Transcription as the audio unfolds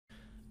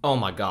Oh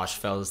my gosh,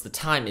 fellas, the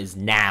time is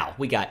now.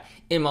 We got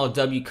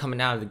MLW coming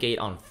out of the gate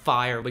on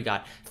fire. We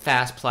got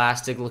Fast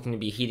Plastic looking to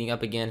be heating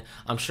up again.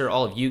 I'm sure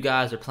all of you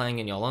guys are playing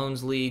in your own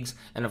leagues.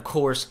 And of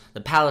course,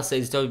 the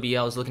Palisades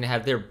WBL is looking to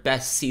have their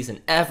best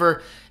season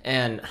ever.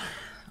 And,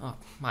 oh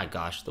my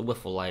gosh, the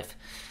Wiffle life,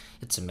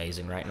 it's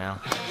amazing right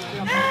now.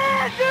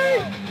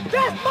 Andy!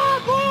 That's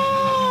my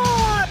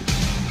boy!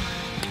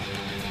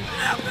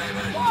 Yeah,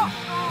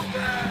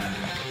 baby!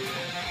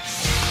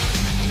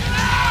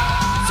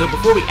 So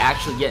before we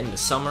actually get into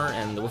summer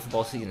and the wiffle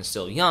ball season is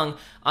still young,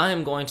 I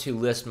am going to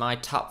list my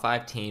top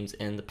 5 teams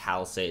in the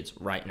Palisades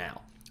right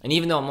now. And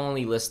even though I'm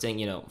only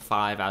listing,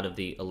 5 out of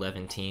the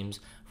 11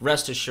 teams,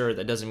 rest assured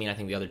that doesn't mean I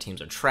think the other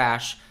teams are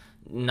trash.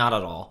 Not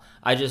at all.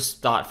 I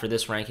just thought for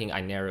this ranking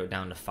I narrowed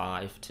down to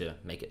 5 to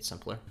make it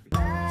simpler.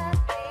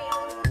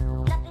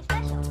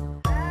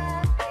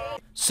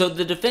 So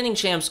the defending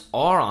champs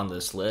are on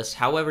this list,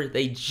 however,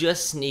 they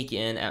just sneak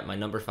in at my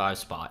number 5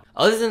 spot.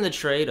 Other than the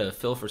trade of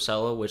Phil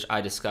Furcello, which I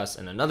discussed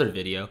in another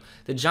video,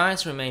 the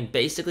Giants remain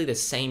basically the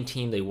same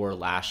team they were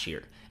last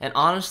year. And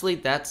honestly,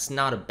 that's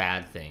not a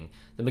bad thing.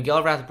 The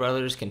McGillivray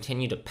brothers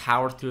continue to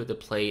power through at the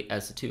plate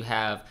as the two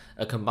have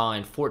a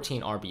combined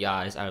 14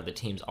 RBIs out of the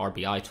team's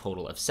RBI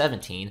total of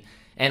 17,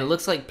 and it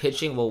looks like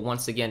pitching will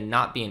once again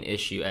not be an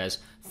issue as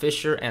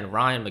Fisher and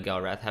Ryan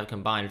McGillivray have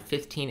combined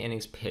 15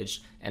 innings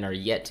pitched and are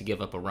yet to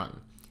give up a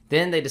run.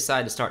 Then they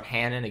decided to start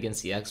Hannon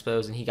against the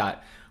Expos, and he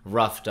got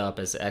roughed up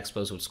as the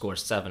Expos would score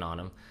 7 on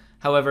him.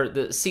 However,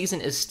 the season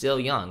is still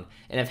young,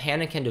 and if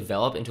Hannon can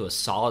develop into a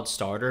solid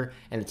starter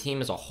and the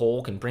team as a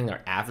whole can bring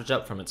their average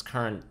up from its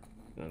current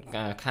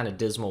kind of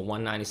dismal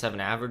 197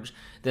 average,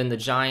 then the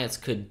Giants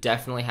could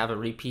definitely have a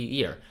repeat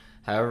year.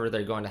 However,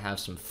 they're going to have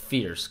some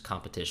fierce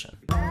competition.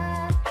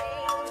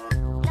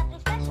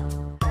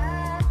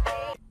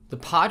 The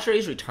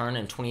Padres return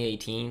in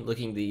 2018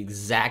 looking the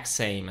exact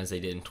same as they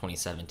did in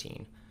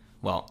 2017.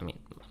 Well, I mean,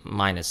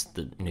 minus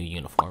the new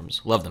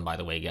uniforms. Love them, by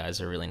the way, guys.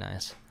 They're really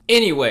nice.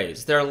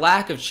 Anyways, their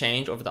lack of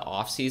change over the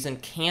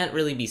offseason can't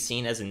really be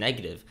seen as a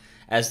negative,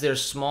 as their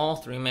small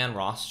 3-man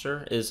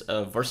roster is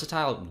a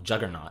versatile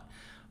juggernaut.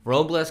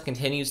 Robles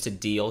continues to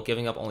deal,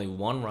 giving up only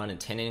 1 run in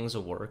 10 innings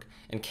of work,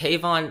 and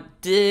Kayvon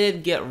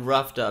did get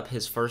roughed up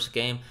his first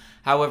game.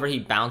 However, he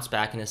bounced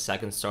back in his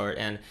second start,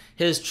 and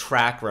his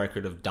track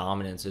record of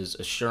dominance is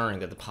assuring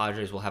that the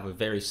Padres will have a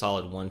very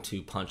solid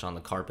 1-2 punch on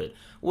the carpet,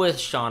 with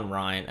Sean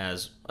Ryan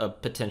as a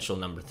potential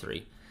number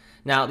 3.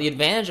 Now, the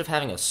advantage of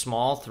having a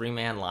small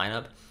 3-man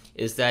lineup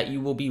is that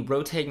you will be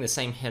rotating the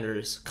same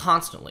hitters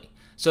constantly.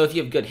 So if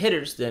you have good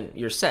hitters, then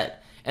you're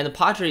set, and the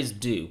Padres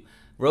do.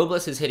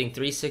 Robles is hitting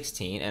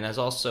 .316 and has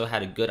also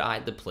had a good eye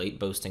at the plate,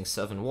 boasting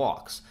 7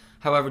 walks.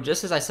 However,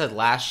 just as I said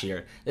last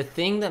year, the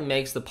thing that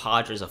makes the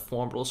Padres a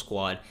formidable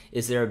squad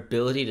is their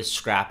ability to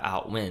scrap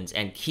out wins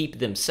and keep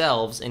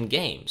themselves in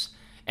games.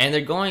 And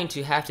they're going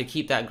to have to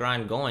keep that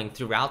grind going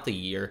throughout the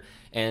year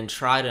and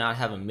try to not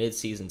have a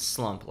mid-season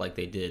slump like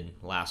they did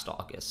last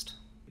August.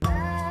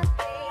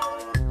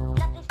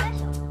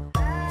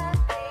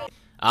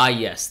 Ah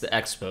yes, the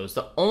Expos,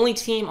 the only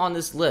team on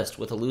this list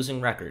with a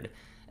losing record.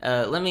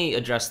 Let me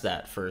address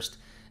that first.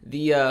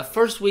 The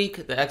first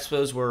week, the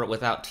Expos were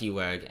without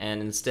T-Wag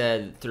and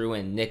instead threw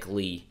in Nick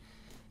Lee.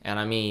 And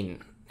I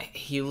mean,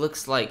 he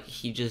looks like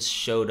he just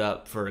showed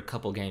up for a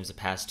couple games the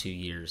past 2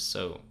 years,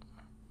 so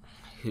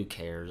who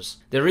cares?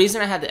 The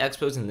reason I had the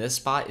Expos in this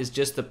spot is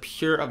just the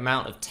pure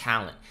amount of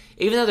talent.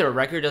 Even though their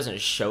record doesn't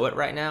show it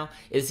right now,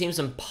 it seems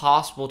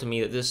impossible to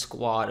me that this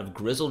squad of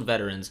grizzled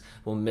veterans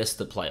will miss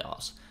the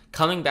playoffs.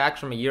 Coming back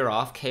from a year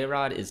off,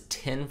 K-Rod is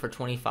 10 for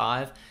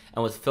 25,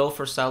 and with Phil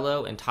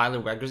Furcello and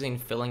Tyler Wegersing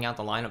filling out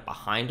the lineup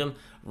behind him,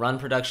 run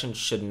production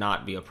should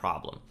not be a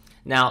problem.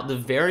 Now, the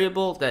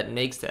variable that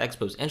makes the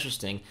Expos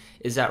interesting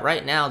is that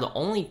right now the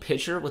only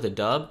pitcher with a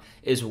dub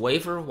is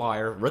waiver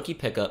wire rookie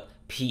pickup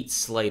Pete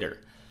Slater,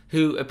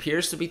 who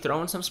appears to be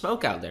throwing some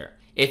smoke out there.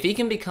 If he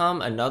can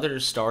become another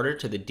starter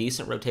to the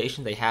decent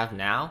rotation they have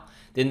now,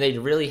 then they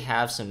really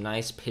have some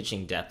nice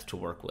pitching depth to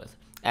work with,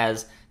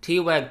 as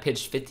T-Wag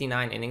pitched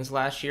 59 innings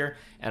last year,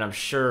 and I'm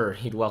sure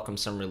he'd welcome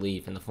some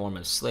relief in the form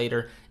of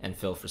Slater and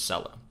Phil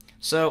Furcello.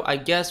 So I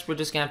guess we're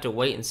just going to have to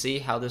wait and see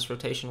how this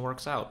rotation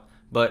works out.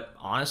 But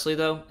honestly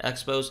though,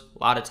 Expos, a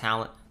lot of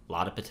talent, a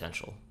lot of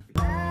potential.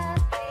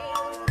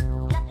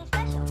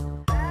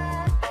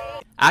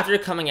 After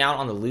coming out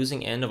on the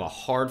losing end of a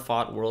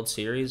hard-fought World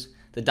Series,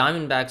 the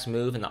Diamondbacks'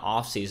 move in the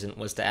offseason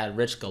was to add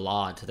Rich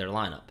Galad to their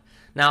lineup.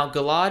 Now,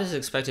 Galad is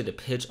expected to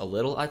pitch a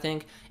little, I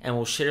think, and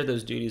will share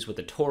those duties with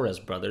the Torres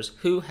brothers,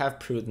 who have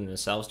proven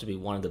themselves to be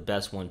one of the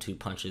best 1-2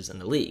 punches in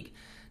the league.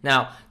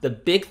 Now, the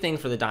big thing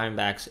for the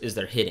Diamondbacks is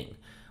their hitting.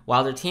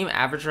 While their team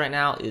average right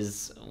now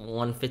is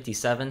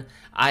 157,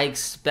 I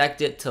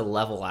expect it to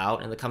level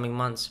out in the coming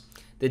months.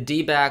 The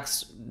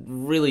D-backs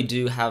really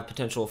do have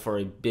potential for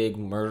a big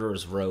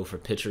murderer's row for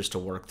pitchers to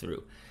work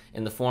through,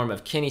 in the form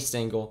of Kenny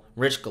Stengel,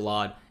 Rich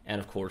Galad,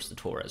 and of course the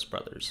Torres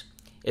brothers.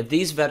 If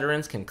these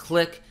veterans can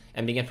click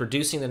and begin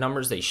producing the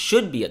numbers they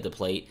should be at the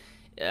plate,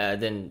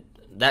 then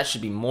that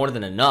should be more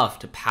than enough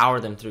to power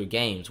them through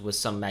games with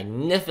some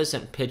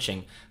magnificent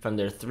pitching from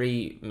their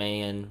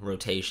three-man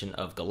rotation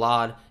of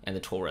Galad and the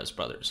Torres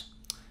brothers.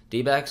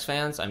 D-backs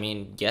fans, I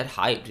mean, get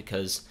hyped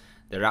because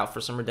they're out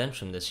for some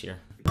redemption this year.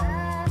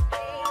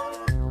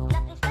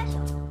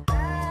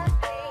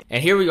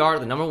 And here we are,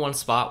 the #1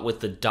 spot with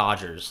the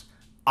Dodgers.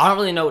 I don't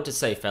really know what to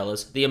say,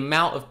 fellas. The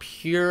amount of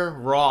pure,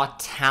 raw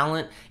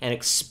talent and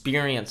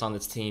experience on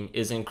this team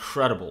is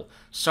incredible.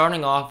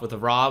 Starting off with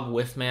Rob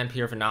Wiffman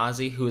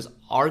Piervanazzi, who is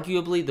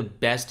arguably the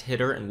best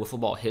hitter in wiffle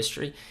ball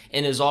history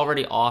and is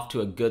already off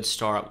to a good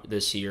start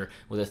this year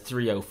with a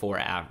 .304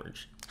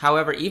 average.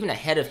 However, even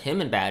ahead of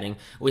him in batting,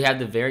 we have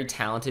the very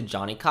talented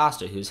Johnny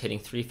Costa, who's hitting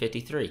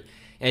 .353.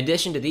 In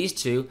addition to these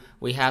two,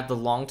 we have the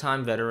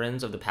longtime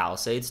veterans of the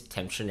Palisades,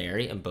 Tim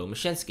Trineri and Bo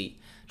Mashinsky.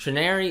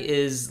 Trineri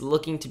is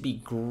looking to be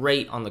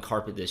great on the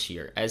carpet this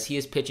year, as he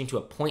is pitching to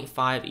a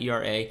 .5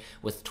 ERA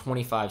with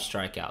 25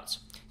 strikeouts.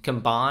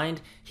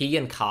 Combined, he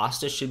and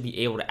Costa should be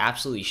able to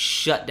absolutely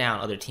shut down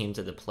other teams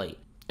at the plate.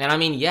 And I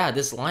mean, yeah,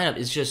 this lineup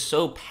is just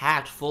so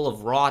packed full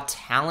of raw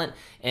talent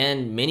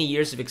and many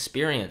years of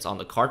experience on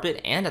the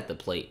carpet and at the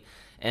plate.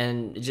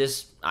 And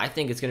just, I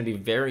think it's going to be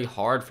very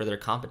hard for their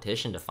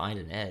competition to find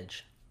an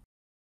edge.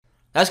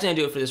 That's going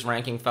to do it for this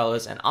ranking,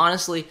 fellas, and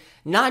honestly,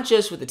 not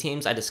just with the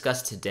teams I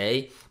discussed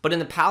today, but in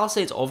the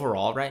Palisades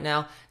overall right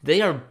now, they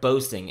are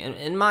boasting,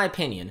 in my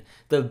opinion,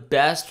 the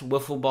best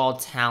wiffle ball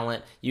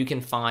talent you can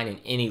find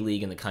in any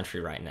league in the country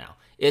right now.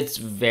 It's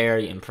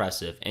very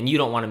impressive, and you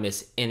don't want to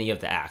miss any of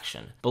the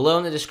action. Below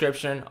in the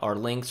description are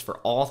links for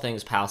all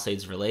things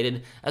Palisades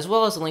related, as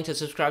well as a link to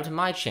subscribe to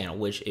my channel,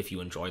 which if you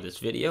enjoyed this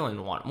video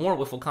and want more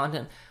wiffle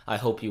content, I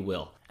hope you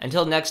will.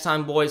 Until next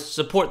time, boys,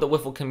 support the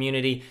wiffle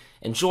community,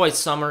 enjoy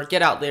summer,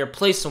 get out there,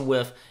 play some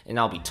wiff, and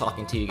I'll be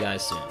talking to you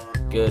guys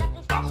soon.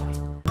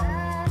 Goodbye.